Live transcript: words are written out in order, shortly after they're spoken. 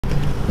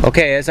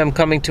Okay, as I'm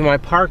coming to my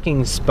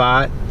parking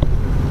spot,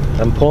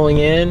 I'm pulling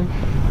in.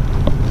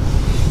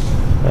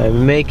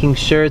 I'm making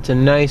sure it's a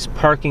nice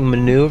parking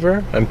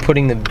maneuver. I'm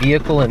putting the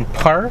vehicle in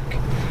park.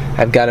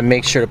 I've got to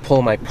make sure to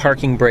pull my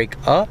parking brake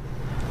up.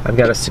 I've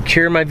got to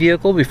secure my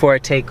vehicle before I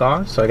take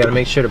off, so I got to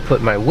make sure to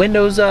put my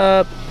windows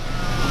up.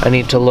 I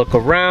need to look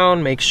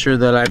around, make sure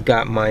that I've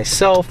got my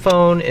cell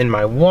phone in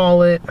my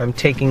wallet. I'm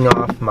taking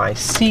off my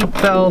seat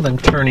belt. I'm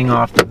turning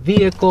off the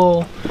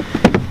vehicle.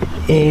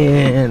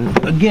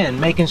 And again,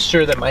 making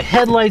sure that my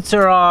headlights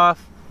are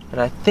off.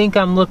 And I think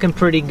I'm looking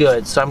pretty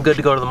good. So I'm good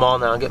to go to the mall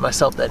now and get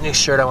myself that new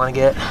shirt I want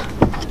to get.